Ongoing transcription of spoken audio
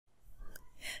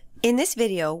In this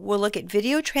video, we'll look at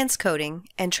video transcoding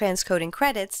and transcoding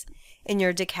credits in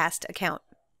your Dacast account.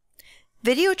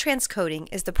 Video transcoding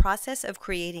is the process of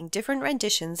creating different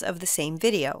renditions of the same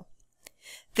video.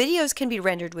 Videos can be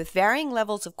rendered with varying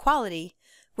levels of quality,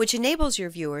 which enables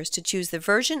your viewers to choose the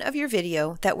version of your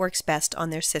video that works best on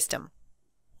their system.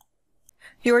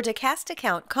 Your Dacast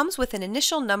account comes with an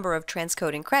initial number of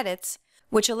transcoding credits,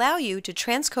 which allow you to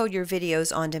transcode your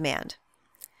videos on demand.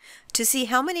 To see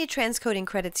how many transcoding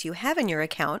credits you have in your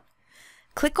account,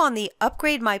 click on the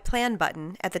Upgrade My Plan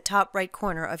button at the top right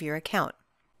corner of your account.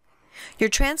 Your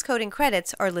transcoding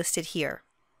credits are listed here.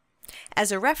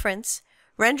 As a reference,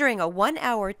 rendering a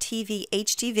 1-hour TV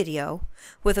HD video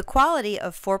with a quality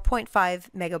of 4.5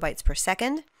 megabytes per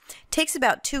second takes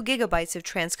about 2 gigabytes of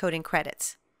transcoding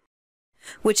credits,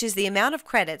 which is the amount of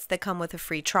credits that come with a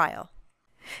free trial.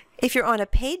 If you're on a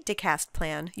paid Dacast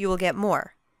plan, you will get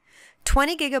more.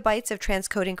 20 gigabytes of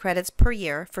transcoding credits per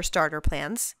year for starter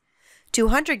plans,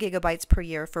 200 gigabytes per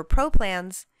year for pro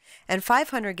plans, and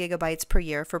 500 gigabytes per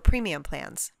year for premium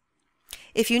plans.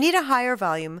 If you need a higher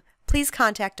volume, please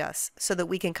contact us so that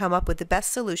we can come up with the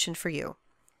best solution for you.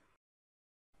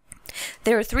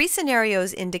 There are 3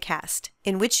 scenarios in Dacast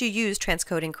in which you use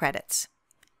transcoding credits.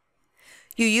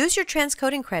 You use your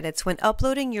transcoding credits when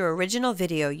uploading your original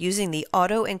video using the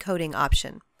auto-encoding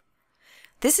option.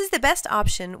 This is the best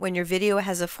option when your video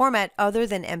has a format other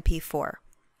than MP4.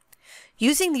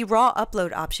 Using the raw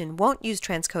upload option won't use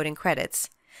transcoding credits,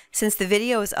 since the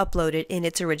video is uploaded in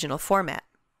its original format.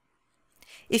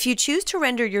 If you choose to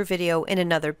render your video in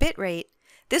another bitrate,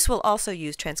 this will also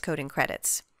use transcoding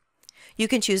credits. You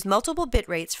can choose multiple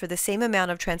bitrates for the same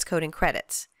amount of transcoding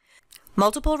credits.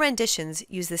 Multiple renditions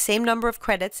use the same number of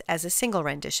credits as a single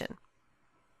rendition.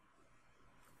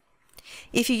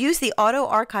 If you use the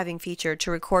auto-archiving feature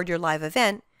to record your live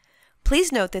event,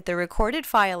 please note that the recorded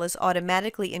file is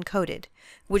automatically encoded,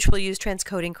 which will use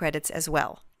transcoding credits as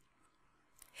well.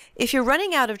 If you're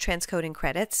running out of transcoding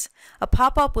credits, a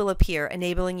pop-up will appear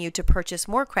enabling you to purchase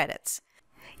more credits,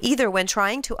 either when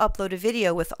trying to upload a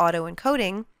video with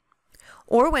auto-encoding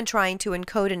or when trying to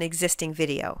encode an existing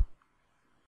video.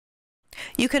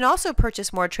 You can also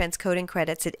purchase more transcoding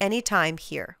credits at any time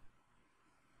here.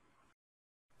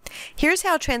 Here's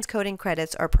how transcoding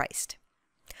credits are priced.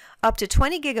 Up to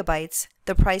 20 gigabytes,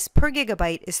 the price per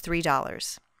gigabyte is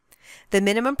 $3. The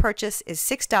minimum purchase is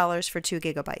 $6 for 2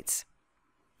 gigabytes.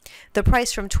 The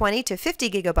price from 20 to 50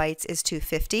 gigabytes is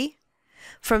 $2.50,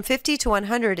 from 50 to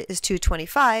 100 is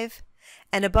 $2.25,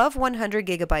 and above 100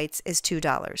 gigabytes is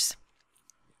 $2.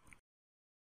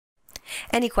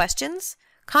 Any questions?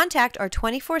 Contact our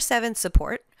 24/7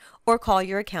 support or call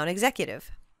your account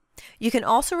executive. You can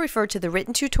also refer to the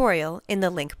written tutorial in the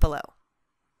link below.